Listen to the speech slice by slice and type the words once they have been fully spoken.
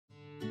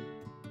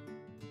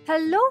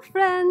Hello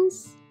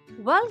friends!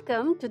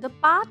 Welcome to the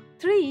part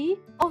 3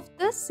 of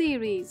this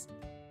series.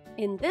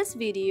 In this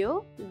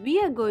video,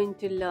 we are going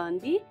to learn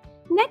the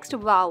next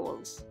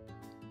vowels.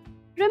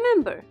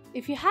 Remember,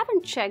 if you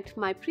haven't checked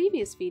my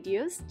previous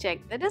videos,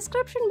 check the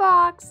description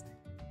box.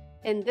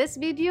 In this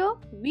video,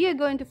 we are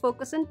going to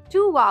focus on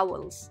two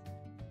vowels.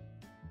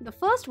 The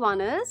first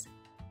one is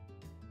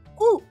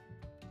oo.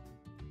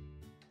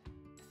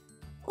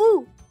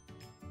 Oo.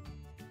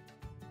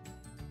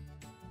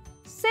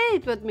 Say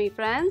it with me,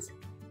 friends.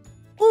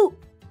 Oo.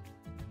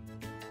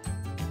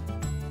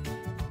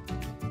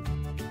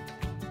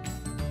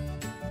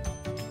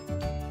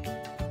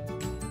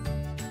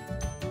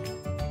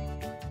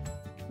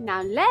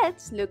 Now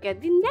let's look at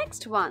the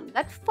next one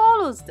that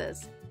follows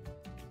this.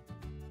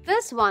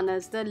 This one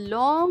is the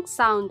long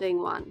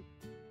sounding one.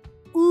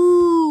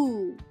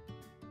 Oo.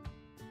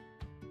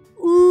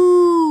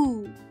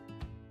 Oo.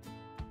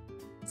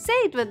 Say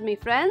it with me,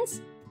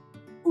 friends.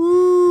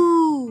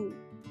 Oo.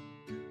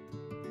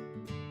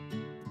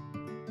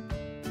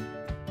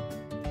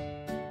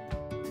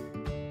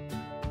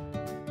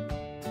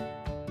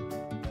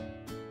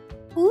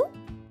 Oo.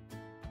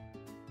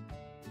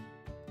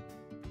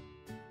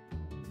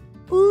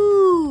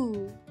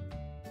 Ooh.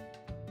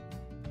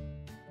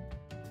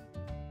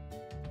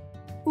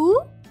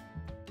 Ooh.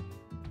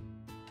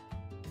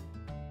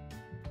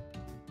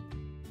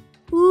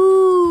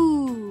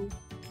 Ooh.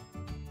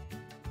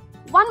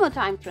 One more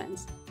time,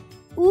 friends.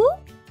 Ooh.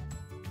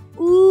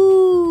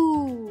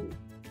 Ooh.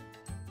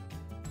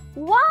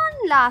 One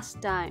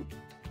last time.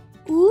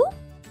 Ooh.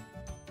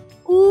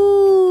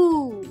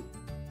 Ooh.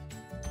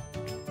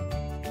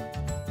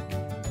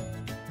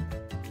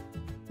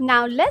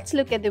 Now let's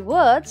look at the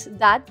words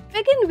that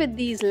begin with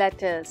these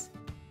letters.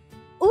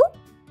 Oo,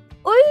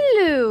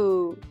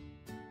 ullu.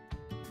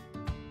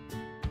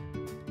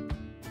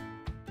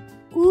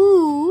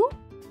 Oo,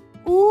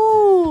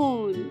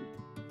 oon.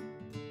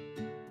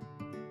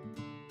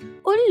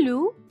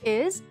 Ullu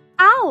is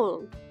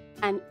owl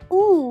and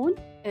oon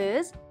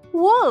is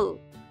wool.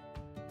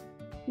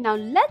 Now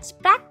let's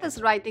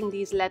practice writing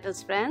these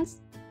letters,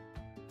 friends.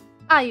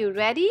 Are you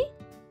ready?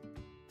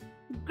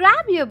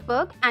 Grab your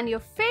book and your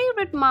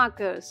favorite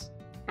markers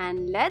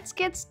and let's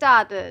get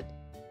started.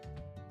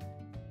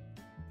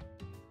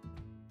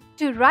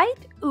 To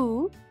write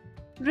oo,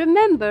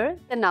 remember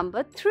the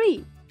number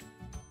 3.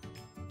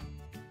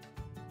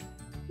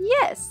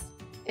 Yes,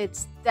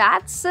 it's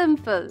that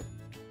simple.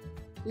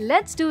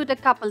 Let's do it a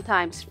couple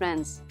times,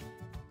 friends.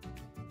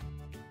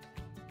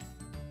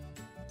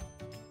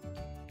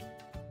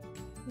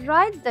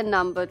 Write the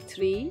number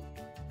 3.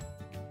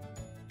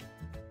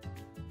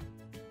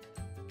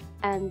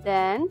 And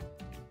then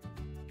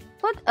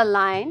put a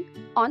line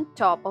on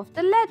top of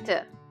the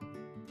letter.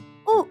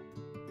 Oo.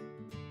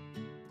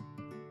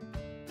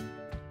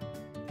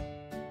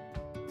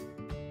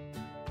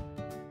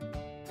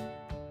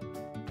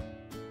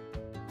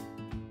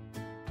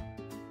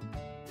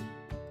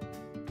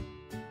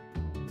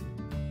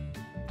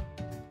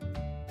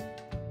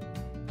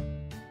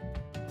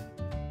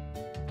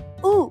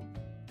 Oo.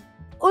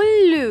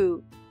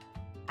 Ullu.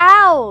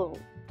 Owl.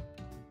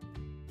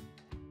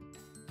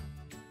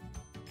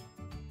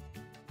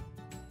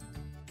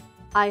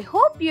 I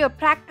hope you are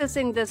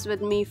practicing this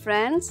with me,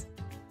 friends.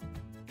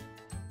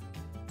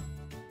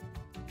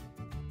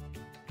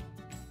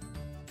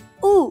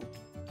 Oo,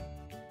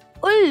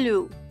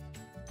 ullu,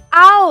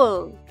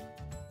 owl.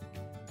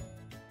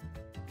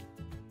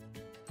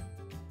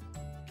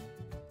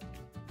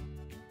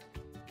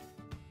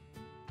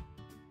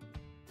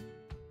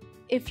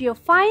 If you're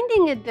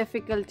finding it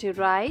difficult to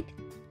write,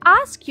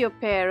 ask your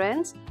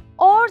parents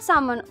or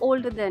someone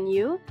older than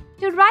you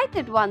to write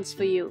it once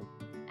for you,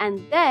 and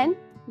then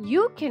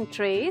you can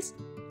trace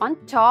on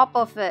top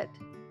of it.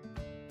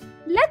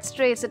 Let's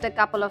trace it a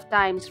couple of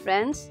times,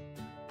 friends.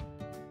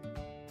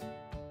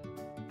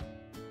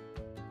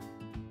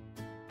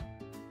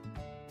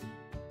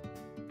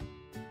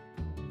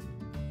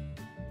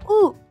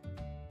 Oo,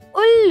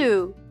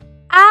 ullu,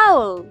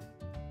 owl.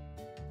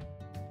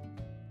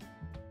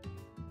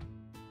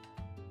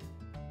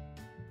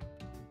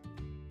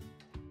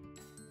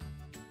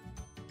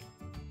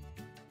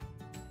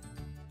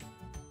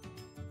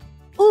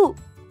 Oo,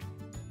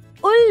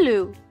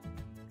 ullu,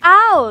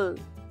 owl.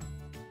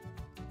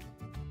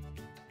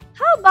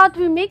 How about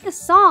we make a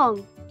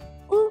song?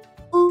 Oo,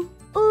 oo,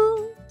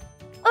 oo.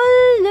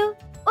 Ullu,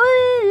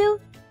 ullu,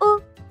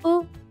 oo,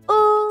 oo,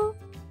 oo.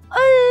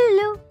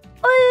 Ullu,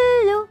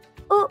 ullu,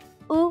 oo,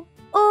 oo,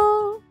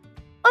 oo.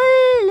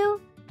 Ullu,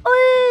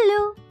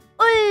 ullu,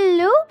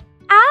 ullu,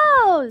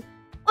 owl.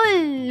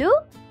 Ullu,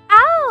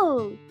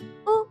 owl.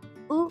 Oo,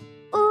 oo,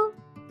 oo.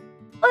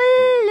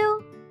 Ullu.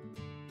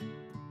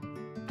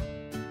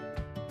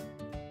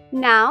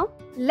 Now,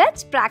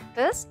 let's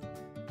practice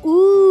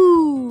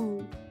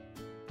oo.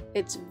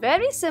 It's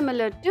very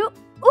similar to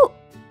oo.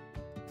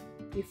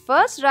 We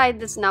first write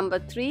this number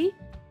 3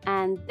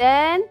 and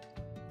then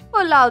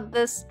pull out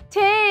this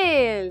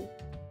tail.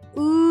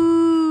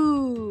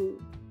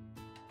 Ooh.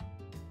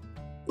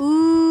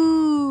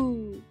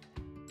 Ooh.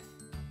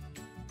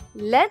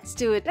 Let's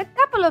do it a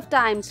couple of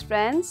times,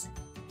 friends.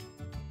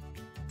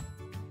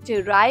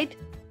 To write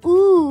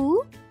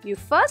oo, you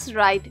first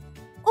write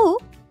oo,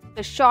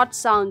 the short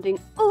sounding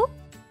oo,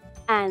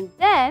 and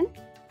then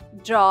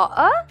draw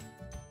a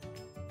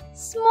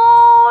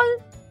small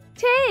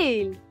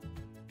tail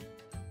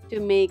to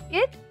make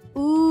it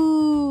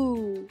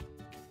oo.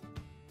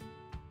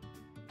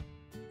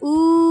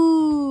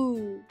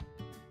 Ooh.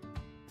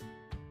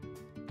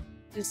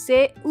 To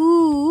say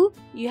ooh,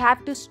 you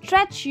have to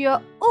stretch your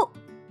oo.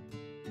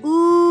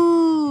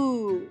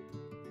 Ooh.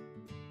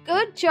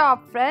 Good job,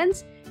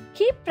 friends.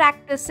 Keep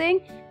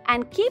practicing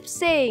and keep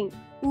saying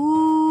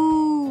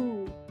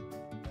ooh.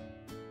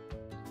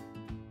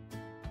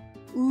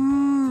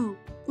 Ooh,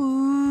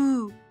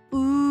 ooh,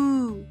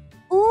 ooh.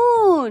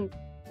 Oon.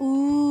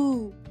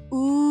 Ooh,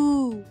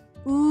 ooh,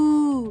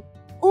 ooh.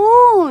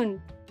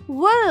 Oon.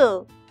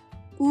 Will.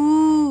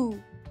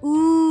 Ooh,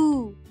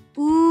 ooh,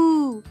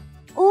 ooh.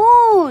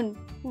 Oon.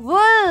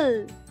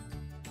 Will.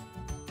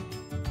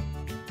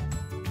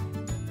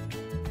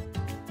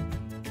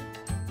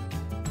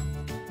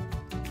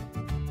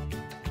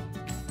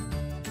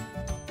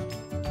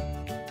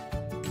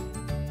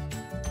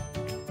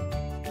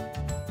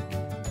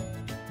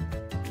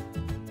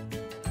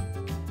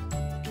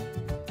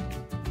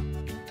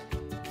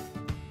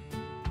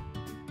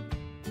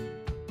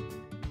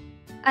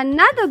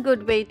 Another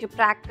good way to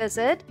practice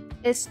it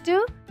is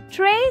to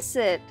trace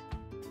it.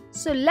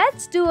 So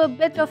let's do a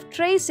bit of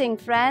tracing,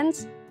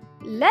 friends.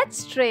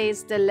 Let's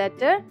trace the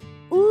letter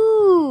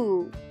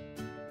oo.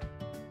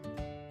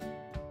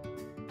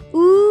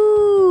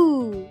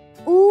 Ooh,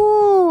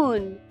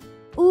 oon,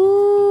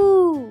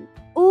 ooh,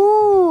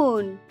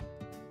 oon.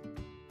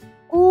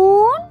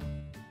 Oon,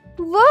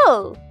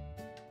 will.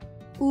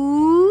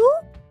 Ooh,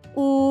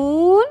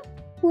 oon,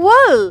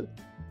 will.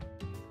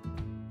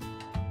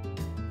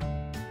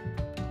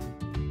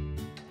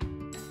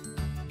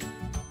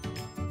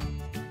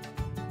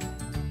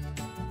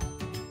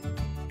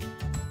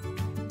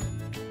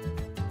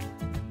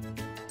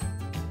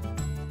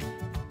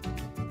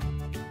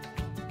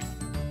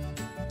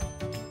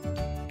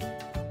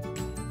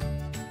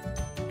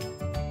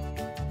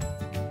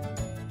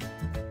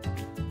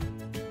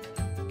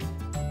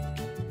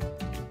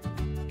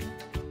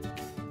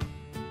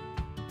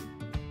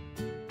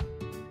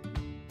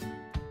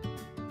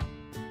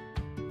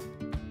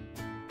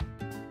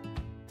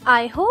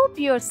 I hope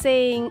you're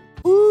saying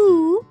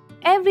ooh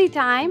every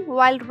time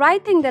while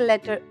writing the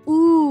letter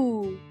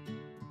oo.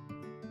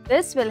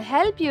 This will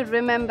help you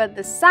remember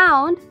the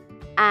sound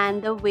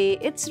and the way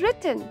it's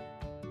written.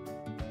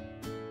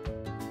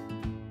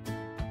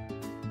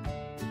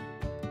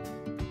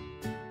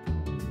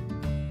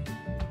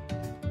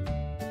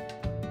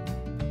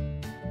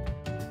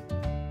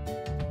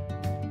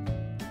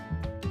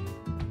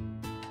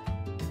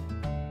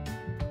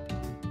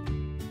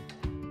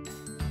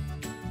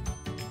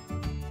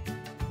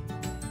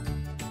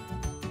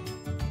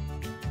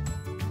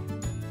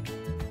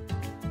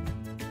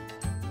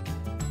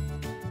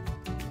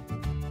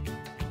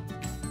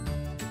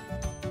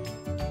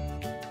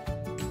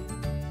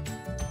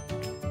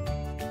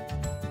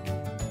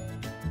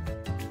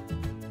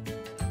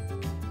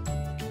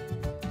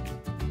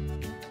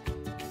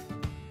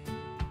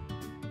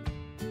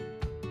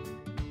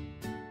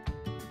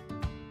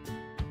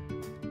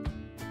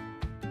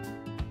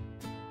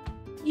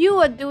 You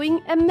are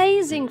doing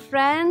amazing,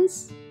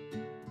 friends.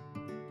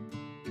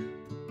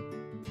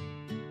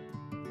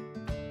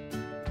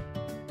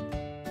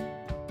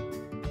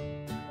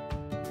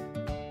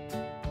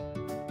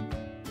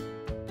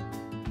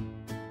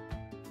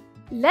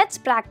 Let's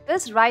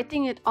practice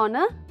writing it on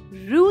a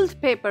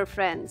ruled paper,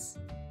 friends.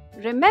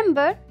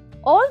 Remember,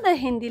 all the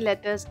Hindi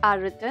letters are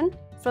written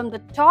from the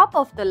top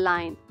of the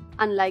line,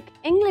 unlike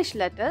English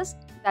letters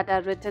that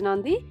are written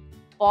on the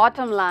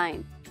bottom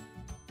line.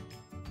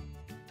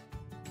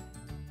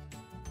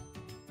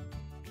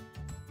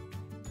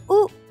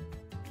 U.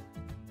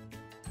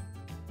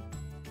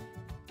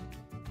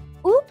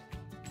 U.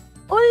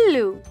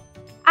 Ullu.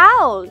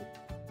 Owl.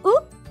 U.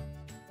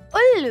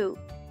 Ullu.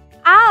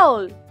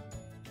 Owl.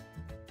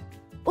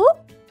 U.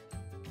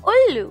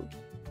 Ullu.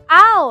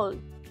 Owl.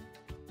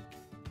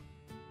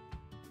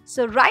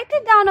 So write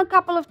it down a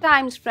couple of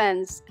times,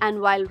 friends,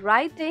 and while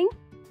writing,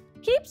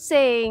 keep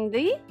saying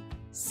the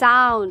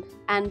sound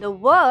and the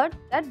word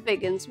that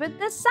begins with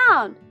this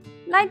sound,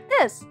 like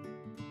this.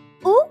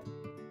 U.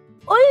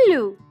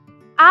 Ullu.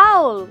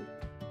 Owl.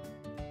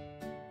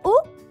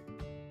 U.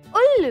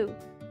 Ullu.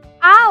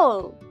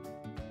 Owl.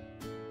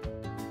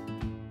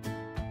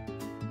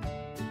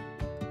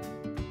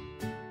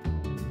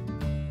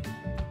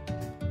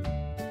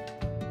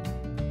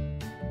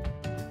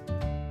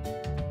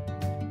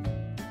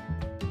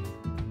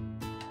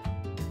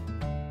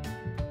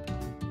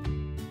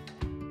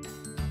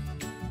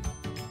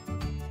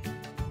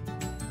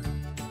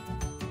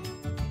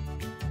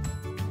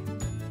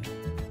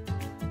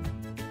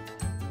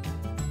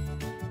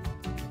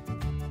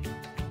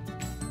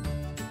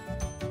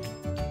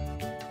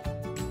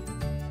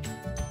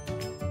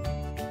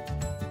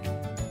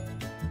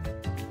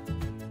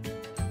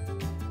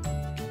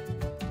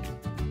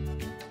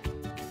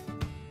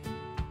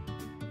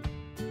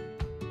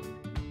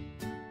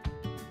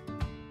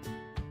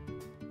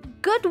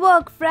 Good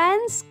work,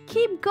 friends.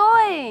 Keep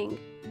going.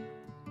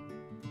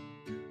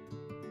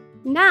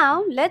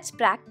 Now let's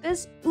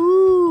practice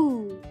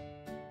oo.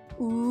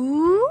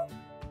 Oo,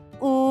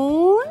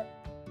 oon,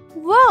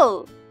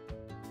 wool.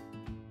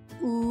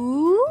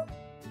 Oo,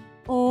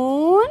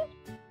 oon,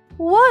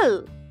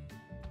 wool.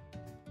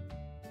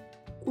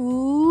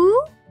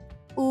 Oo,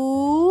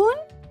 oon,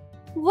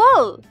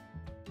 wool.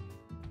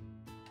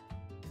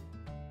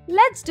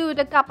 Let's do it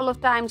a couple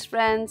of times,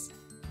 friends.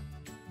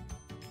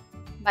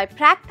 By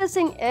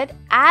practicing it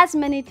as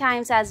many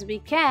times as we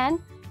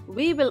can,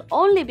 we will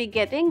only be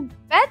getting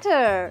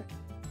better.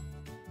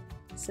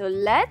 So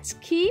let's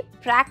keep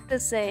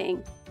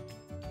practicing.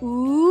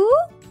 Oo,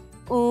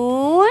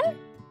 oon,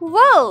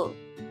 wool.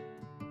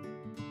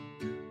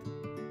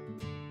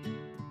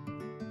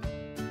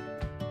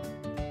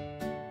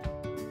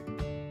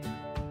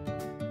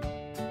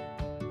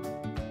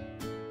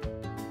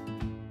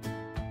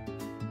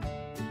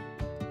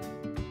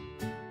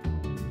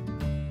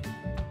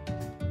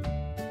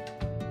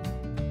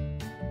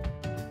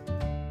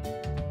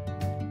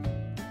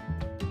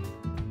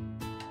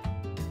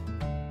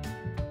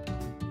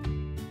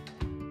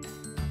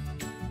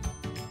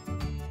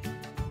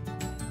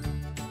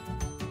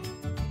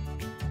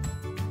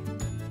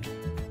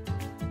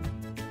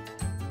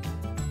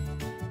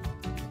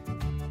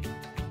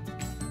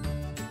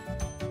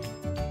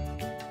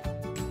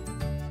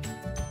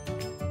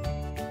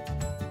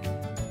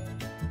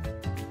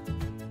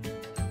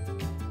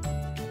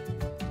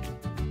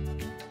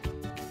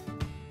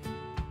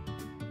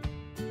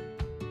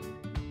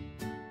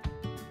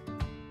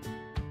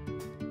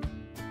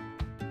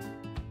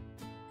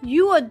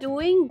 You are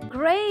doing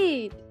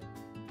great.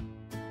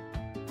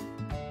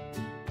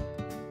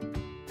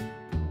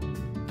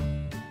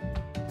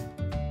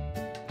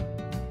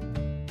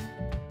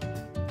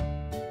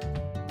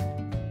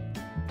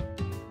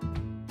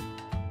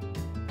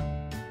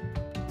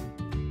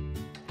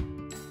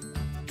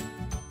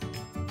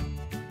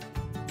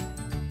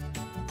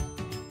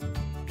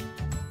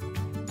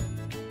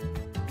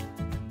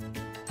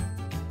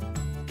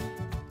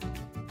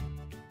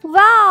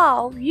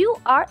 Wow, you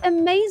are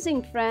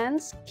amazing,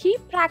 friends.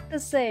 Keep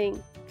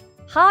practicing.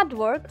 Hard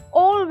work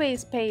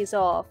always pays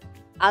off.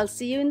 I'll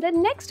see you in the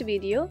next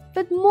video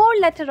with more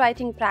letter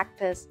writing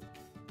practice.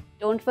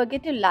 Don't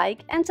forget to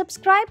like and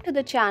subscribe to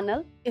the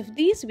channel if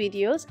these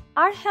videos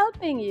are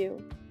helping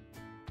you.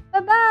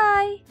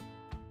 Bye-bye.